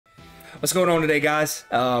What's going on today, guys?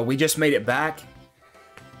 We just made it back.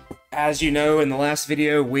 As you know, in the last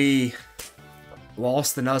video, we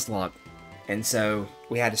lost the Nuzlocke. And so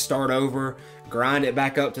we had to start over, grind it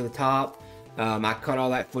back up to the top. I cut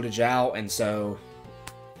all that footage out, and so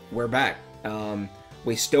we're back.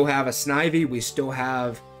 We still have a Snivy, we still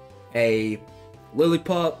have a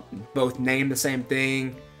Lillipup, both named the same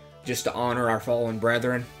thing, just to honor our fallen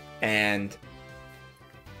brethren. And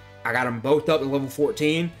I got them both up to level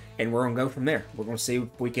 14, and we're going to go from there. We're going to see if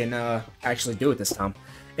we can actually do it this time.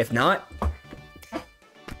 If not,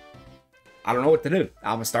 I don't know what to do.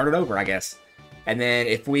 I'm going to start it over, I guess. And then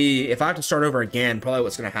if I have to start over again, probably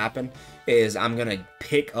what's going to happen is I'm going to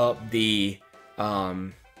pick up the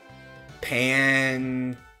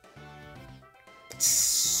Pan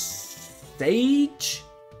Sage?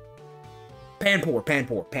 Panpour. I'm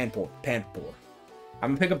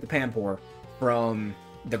going to pick up the Panpour from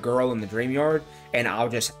the girl in the dream yard, and I'll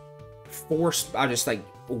just like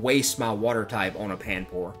waste my water type on a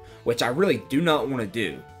Panpour, which I really do not want to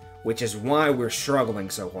do, which is why we're struggling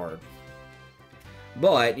so hard.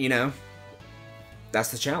 But, you know,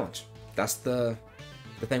 that's the challenge. That's the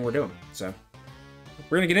thing we're doing. So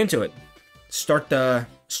we're gonna get into it. Start the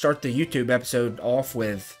YouTube episode off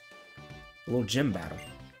with a little gym battle.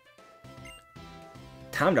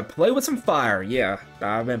 Time to play with some fire. Yeah,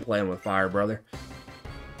 I've been playing with fire, brother.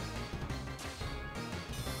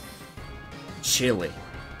 Chilly.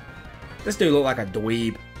 This dude look like a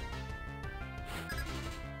dweeb.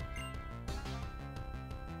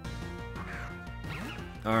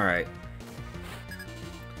 Alright.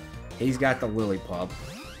 He's got the Lillipup.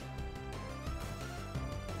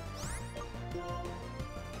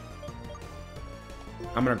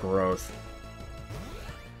 I'm gonna growth.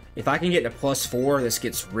 If I can get to +4, this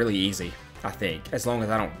gets really easy, I think. As long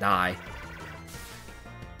as I don't die.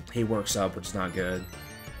 He works up, which is not good.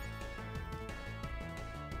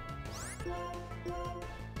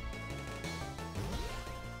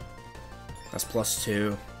 That's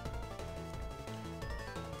 +2.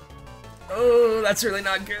 Oh, that's really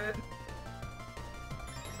not good.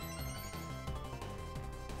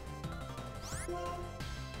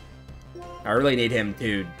 I really need him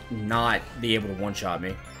to not be able to one-shot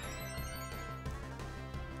me.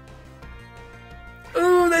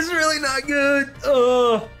 Oh, that's really not good.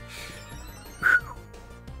 Oh.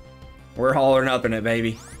 We're hollering up in it,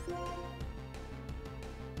 baby.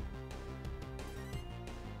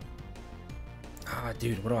 Ah,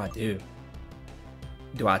 dude, what do I do?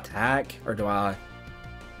 Do I attack, or do I...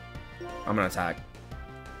 I'm gonna attack.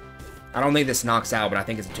 I don't think this knocks out, but I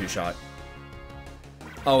think it's a 2-shot.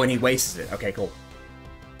 Oh, and he wastes it. Okay, cool.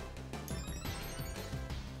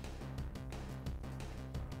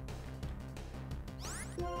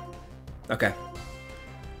 Okay.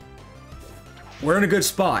 We're in a good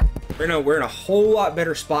spot. We're in a whole lot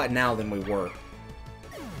better spot now than we were.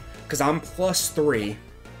 Because I'm +3.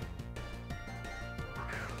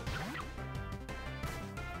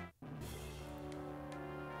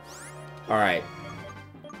 Alright.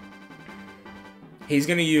 He's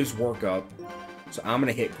going to use workup. So I'm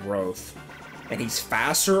going to hit growth. And he's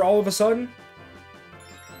faster all of a sudden?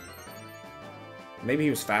 Maybe he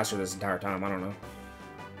was faster this entire time. I don't know.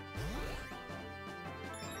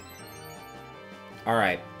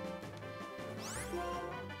 Alright.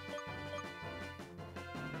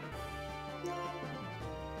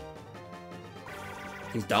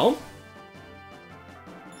 He's dumb?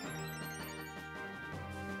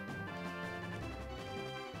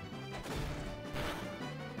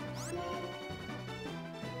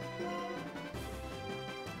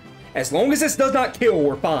 As long as this does not kill,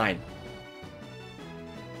 we're fine.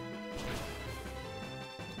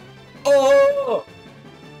 Oh!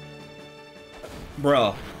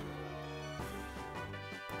 Bruh.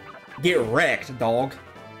 Get wrecked, dog.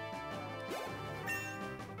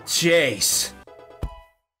 Chase.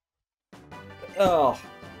 Oh.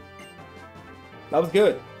 That was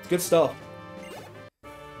good. Good stuff.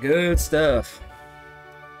 Good stuff.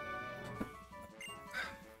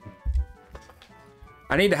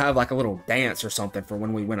 I need to have like a little dance or something for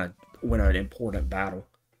when we win an important battle.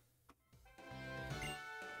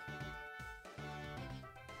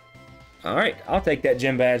 Alright, I'll take that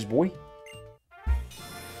gym badge, boy.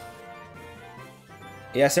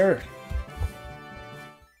 Yes, sir.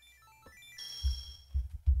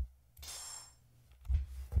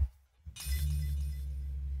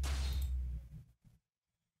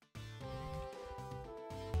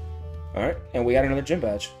 Alright, and we got another gym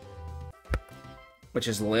badge. Which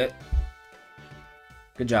is lit.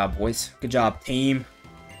 Good job, boys. Good job, team.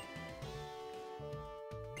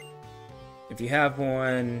 If you have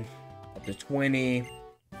one up to 20,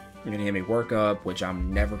 You're gonna give me work up, which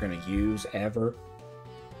I'm never gonna use ever.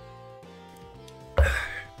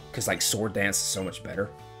 Because like sword dance is so much better.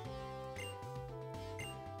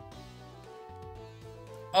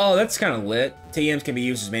 Oh, that's kind of lit. TMs can be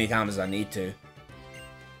used as many times as I need to.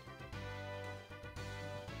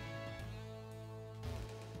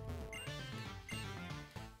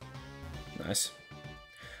 Nice.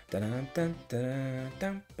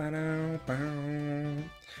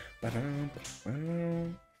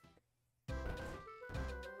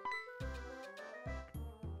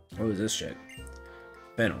 What is this shit?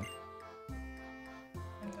 Venom.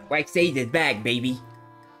 Like Sage is back, baby.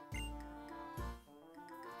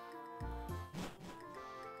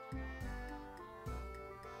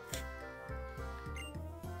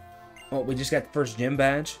 Oh, we just got the first gym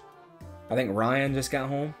badge. I think Ryan just got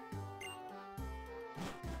home.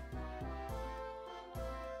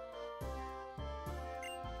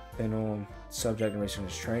 Venom, subject and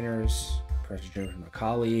research trainers. Pressure driven from my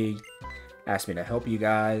colleague. Asked me to help you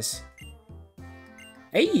guys.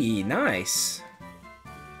 Hey, nice.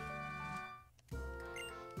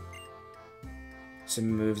 Some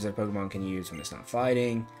moves that Pokemon can use when it's not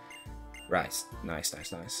fighting. Right, nice,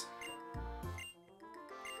 nice, nice.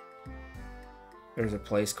 There's a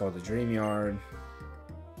place called the Dream Yard.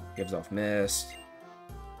 Gives off mist.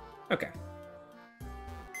 Okay.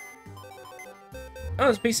 Oh,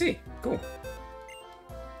 it's PC. Cool.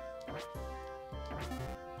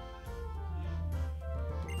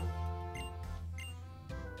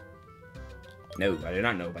 No, I did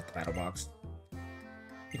not know about the battle box.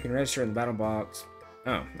 You can register in the battle box.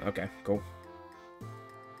 Oh, okay, cool.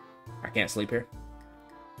 I can't sleep here.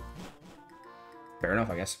 Fair enough,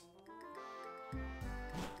 I guess.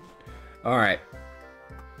 Alright.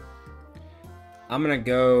 I'm gonna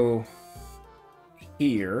go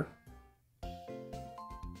here.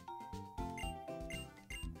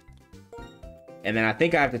 And then I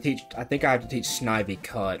think I have to teach Snivy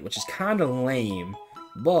Cut, which is kind of lame,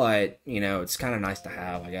 but you know, it's kind of nice to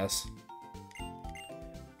have, I guess.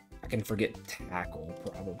 I can forget Tackle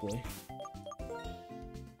probably.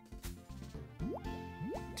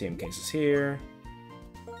 TM cases here.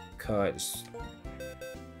 Cut is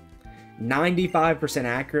 95%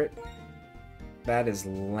 accurate. That is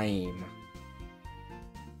lame.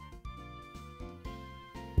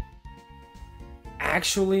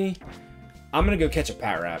 Actually, I'm gonna go catch a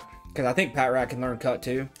Patrat, because I think Patrat can learn Cut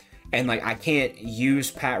too. And like, I can't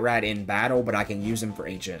use Patrat in battle, but I can use him for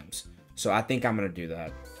HMs. So I think I'm gonna do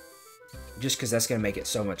that. Just because that's gonna make it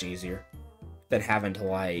so much easier than having to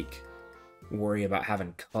like worry about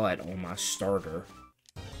having Cut on my starter.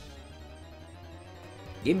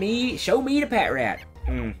 Show me the Patrat.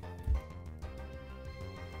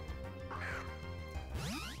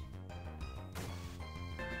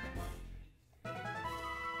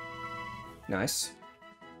 Nice.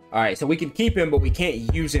 Alright, so we can keep him, but we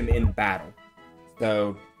can't use him in battle.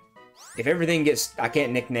 So, if everything gets... I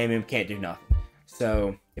can't nickname him, can't do nothing.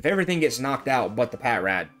 So, if everything gets knocked out but the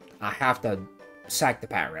Patrat, I have to sack the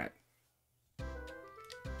Patrat.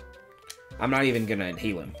 I'm not even gonna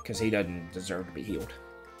heal him, because he doesn't deserve to be healed.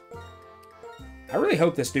 I really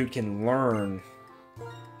hope this dude can learn...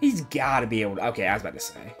 He's gotta be able to... Okay, I was about to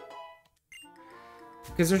say.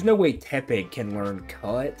 Because there's no way Tepig can learn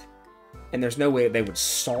Cut. And there's no way they would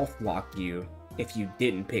soft lock you if you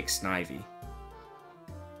didn't pick Snivy.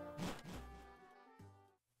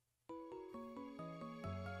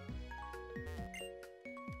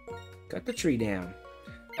 Cut the tree down.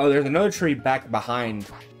 Oh, there's another tree back behind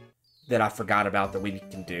that I forgot about that we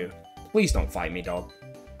can do. Please don't fight me, dog.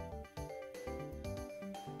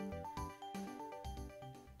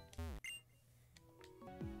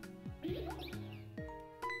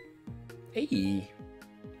 Hey.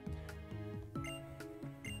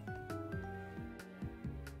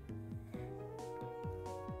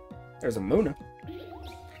 There's a Muna.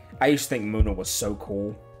 I used to think Muna was so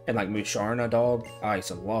cool. And like Musharna, dog. I used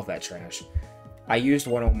to love that trash. I used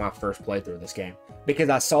one on my first playthrough of this game. Because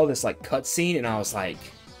I saw this like cutscene and I was like,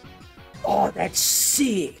 oh, that's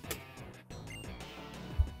sick.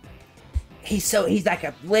 He's like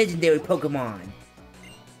a legendary Pokemon.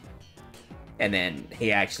 And then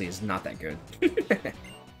he actually is not that good.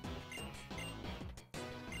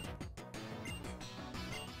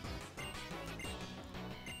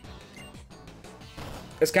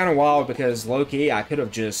 It's kind of wild because low-key, I could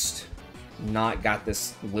have just not got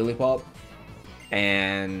this Lillipup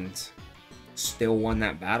and still won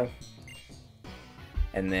that battle.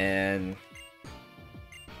 And then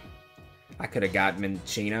I could have got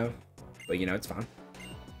Minccino, but you know, it's fine.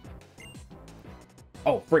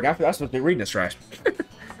 Oh, frick, I was supposed to be reading this trash.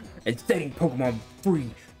 And setting Pokemon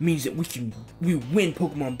free, means that we win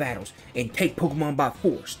Pokemon battles and take Pokemon by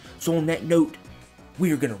force. So on that note,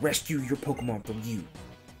 we are gonna rescue your Pokemon from you.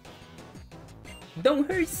 Don't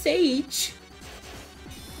hurt Sage.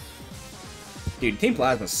 Dude, Team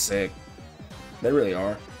Plasma's sick. They really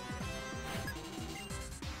are.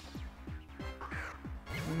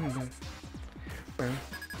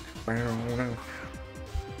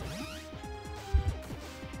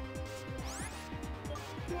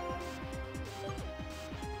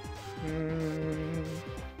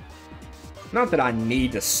 Not that I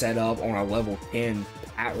need to set up on a level 10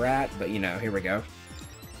 Patrat, but you know, here we go.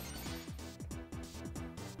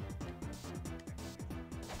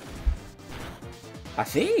 I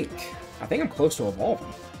think I'm close to evolving.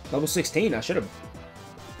 Level 16, I should have.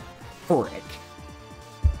 Frick.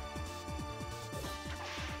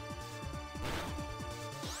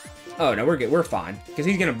 Oh no, we're good. We're fine. Because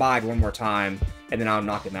he's gonna bide one more time, and then I'll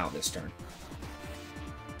knock him out this turn.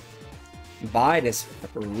 Bide is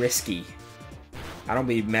risky. I don't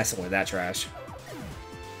be messing with that trash.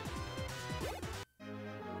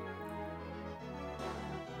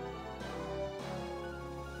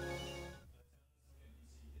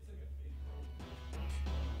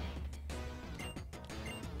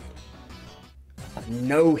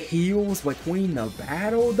 No heals between the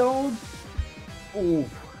battle, dog? Ooh.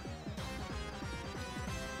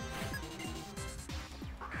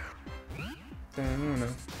 I don't know.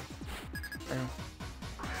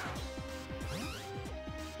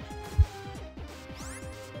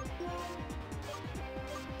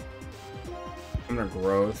 I'm gonna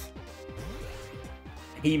growth.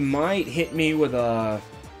 He might hit me with a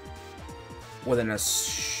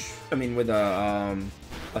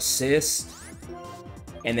assist,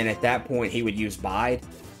 and then at that point he would use bide.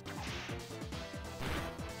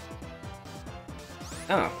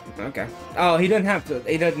 Oh, okay. Oh, he doesn't have to.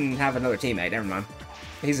 He doesn't have another teammate. Never mind.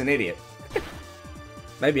 He's an idiot.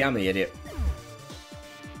 Maybe I'm the idiot.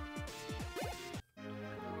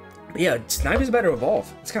 But yeah, Snipe is better to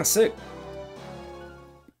evolve. It's kind of sick.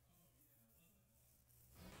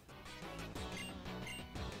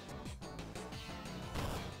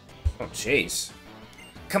 Oh, jeez.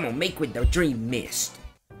 Come on, make with the Dream Mist.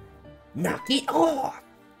 Knock it off.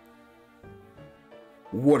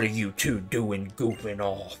 What are you two doing goofing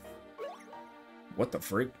off? What the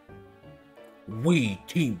freak? We,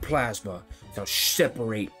 Team Plasma, shall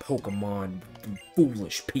separate Pokemon from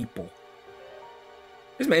foolish people.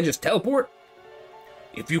 This man just teleport?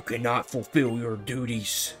 If you cannot fulfill your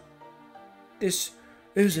duties. This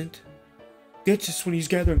isn't. Gets us when he's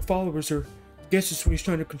gathering followers, or gets us when he's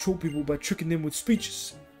trying to control people by tricking them with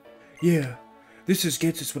speeches. Yeah, this is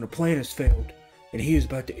gets us when a plan has failed, and he is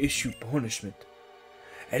about to issue punishment.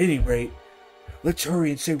 At any rate, let's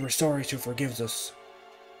hurry and say we're sorry so he forgives us.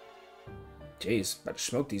 Jeez, about to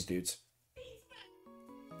smoke these dudes.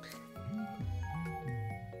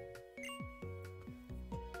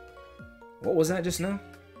 What was that just now?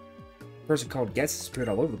 A person called Gets appeared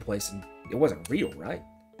all over the place, and it wasn't real, right?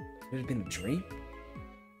 It had been a dream?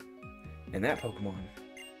 And that Pokemon.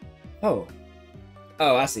 Oh.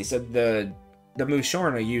 Oh, I see. So the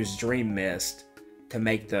Musharna used Dream Mist to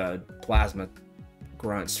make the Plasma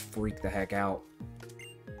grunts freak the heck out.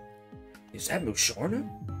 Is that Musharna?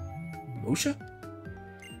 Musha?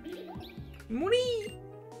 Money!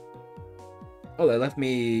 Oh, they left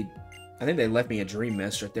me... I think they left me a Dream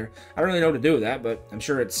Mist right there. I don't really know what to do with that, but I'm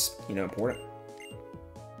sure it's, you know, important.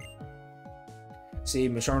 See,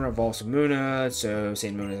 Musharna evolves to Muna, so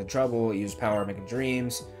saying Muna's in trouble, use power making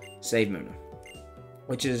dreams, save Muna.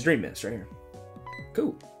 Which is Dream Mist right here.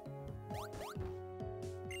 Cool.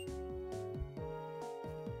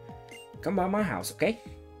 Come by my house, okay?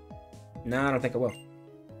 No, I don't think I will.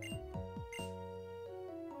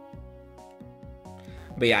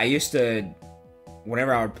 But yeah, I used to,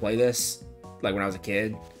 whenever I would play this, like when I was a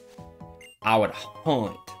kid, I would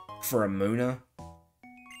hunt for a Muna.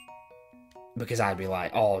 Because I'd be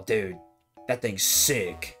like, oh dude, that thing's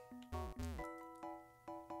sick.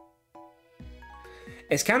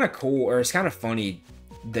 It's kind of cool, or it's kind of funny,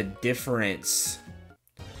 the difference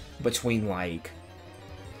between like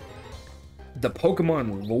the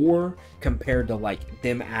Pokemon lore compared to like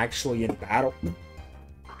them actually in battle.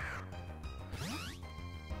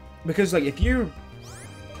 Because like if you,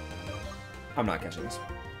 I'm not catching this.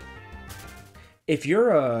 If you're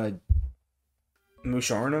a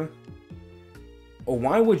Musharna,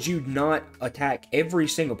 why would you not attack every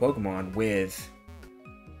single Pokemon with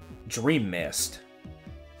Dream Mist?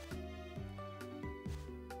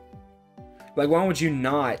 Like, why would you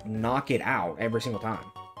not knock it out every single time?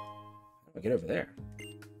 I'll get over there.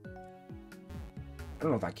 I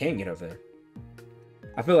don't know if I can get over there.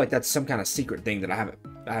 I feel like that's some kind of secret thing that I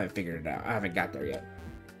haven't figured it out. I haven't got there yet.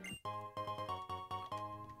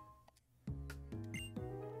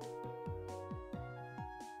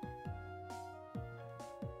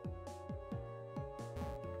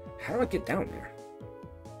 How do I get down there?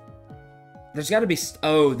 There's got to be...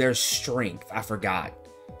 Oh, there's strength. I forgot.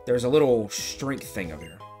 There's a little strength thing over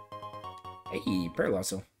here. Hey,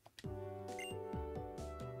 Paralasso.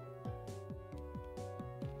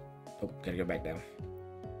 Oh, gotta go back down.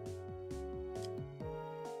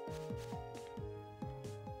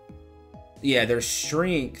 Yeah, there's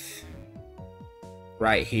strength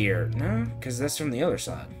right here. No, because that's from the other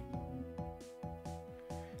side.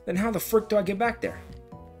 Then how the frick do I get back there?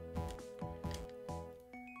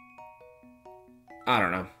 I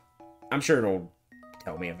don't know. I'm sure it'll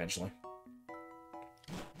tell me eventually.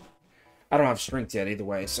 I don't have strength yet either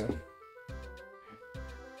way, so...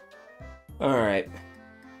 Alright.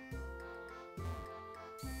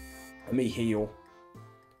 Let me heal.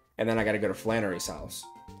 And then I gotta go to Flannery's house.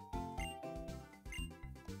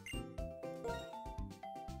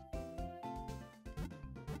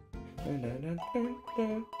 I'm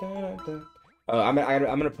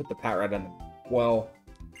gonna put the pat right on the... Well...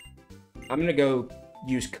 I'm gonna go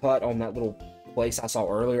use cut on that little place I saw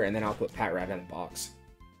earlier, and then I'll put Pat Rat in the box.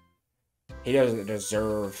 He doesn't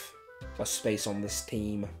deserve a space on this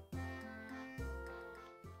team.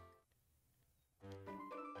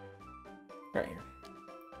 Right here.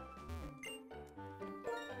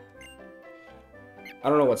 I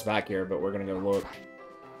don't know what's back here, but we're gonna go look.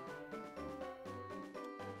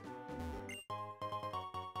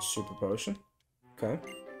 Super potion. Okay.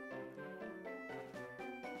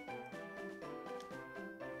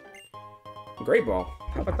 Great ball.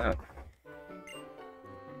 How about that?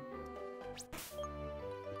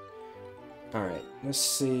 Alright, let's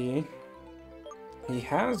see. He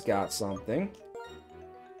has got something.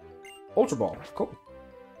 Ultra Ball. Cool.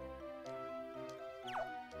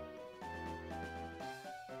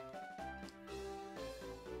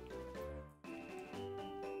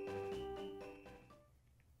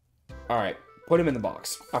 Alright, put him in the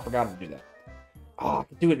box. I forgot to do that. Oh, I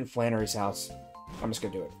could do it in Flannery's house. I'm just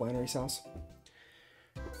gonna do it. Flannery's house.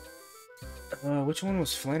 Which one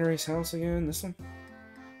was Flannery's house again? This one?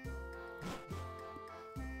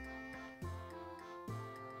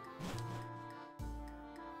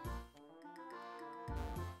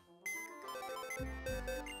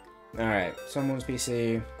 Alright, someone's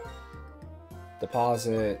PC.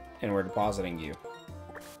 Deposit, and we're depositing you.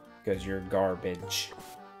 Because you're garbage.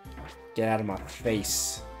 Get out of my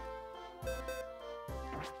face.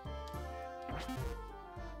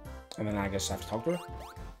 And then I guess I have to talk to her.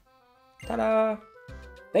 Ta-da!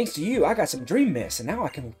 Thanks to you, I got some Dream Mist, and now I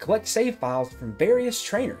can collect save files from various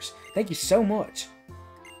trainers. Thank you so much.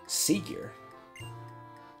 Gear.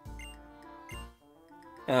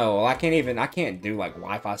 Oh, well, I can't do, like,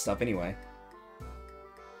 Wi-Fi stuff anyway.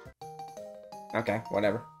 Okay,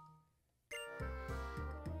 whatever.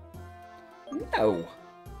 No!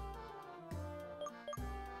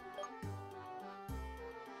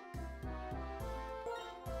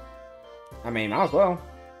 I mean, might as well.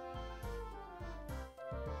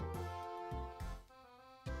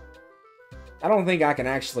 I don't think I can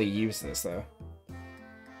actually use this, though.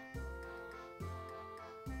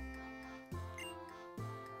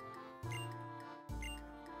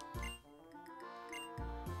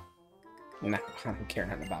 No, I don't care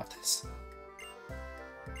nothing about this.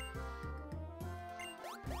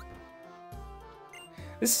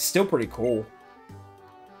 This is still pretty cool.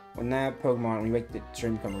 When that Pokemon, when you make the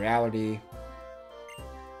dream become reality.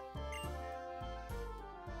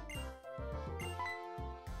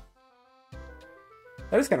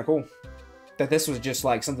 That is kind of cool. That this was just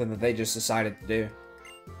like something that they just decided to do.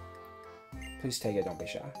 Please take it, don't be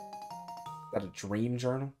shy. Is that a dream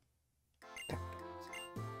journal?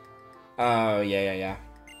 Oh, yeah.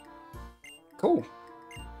 Cool.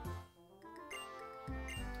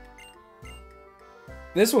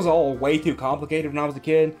 This was all way too complicated when I was a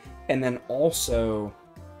kid. And then also,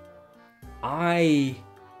 I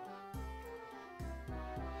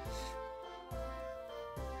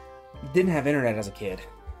didn't have internet as a kid.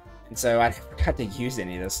 And so I never got to use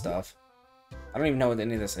any of this stuff. I don't even know what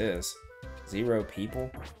any of this is. 0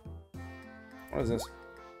 people? What is this?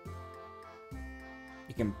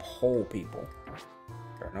 You can poll people.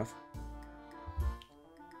 Fair enough.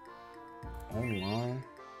 Online?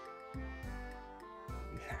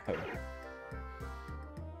 No.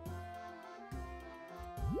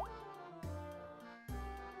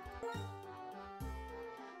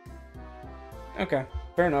 Okay,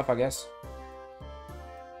 fair enough, I guess.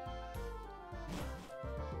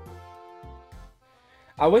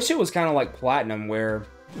 I wish it was kind of like platinum where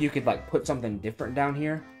you could like put something different down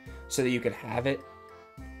here so that you could have it.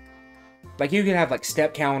 Like you could have like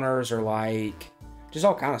step counters or like just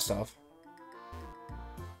all kind of stuff.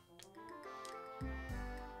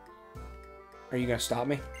 Are you gonna stop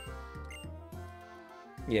me?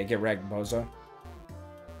 Yeah, get wrecked, bozo.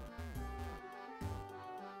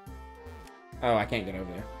 Oh, I can't get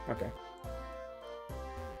over there. Okay.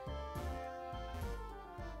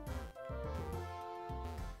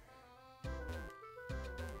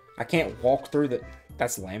 I can't walk through the...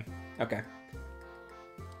 That's lame. Okay.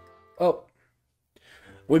 Oh.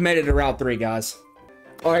 We made it to Route 3, guys.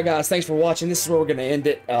 Alright, guys. Thanks for watching. This is where we're going to end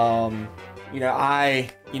it. You know,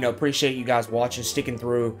 I appreciate you guys watching, sticking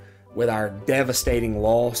through with our devastating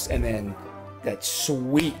loss, and then that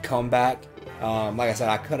sweet comeback. Like I said,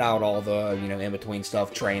 I cut out all the, in-between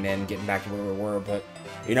stuff, training, getting back to where we were, but,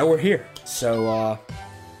 we're here. So,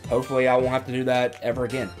 hopefully I won't have to do that ever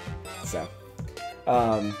again. So,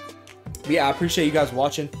 yeah, I appreciate you guys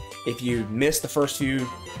watching. If you missed the first few,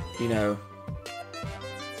 they're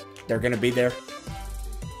going to be there.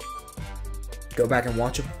 Go back and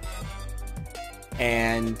watch them.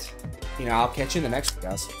 And, I'll catch you in the next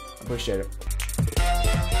one, guys. I appreciate it.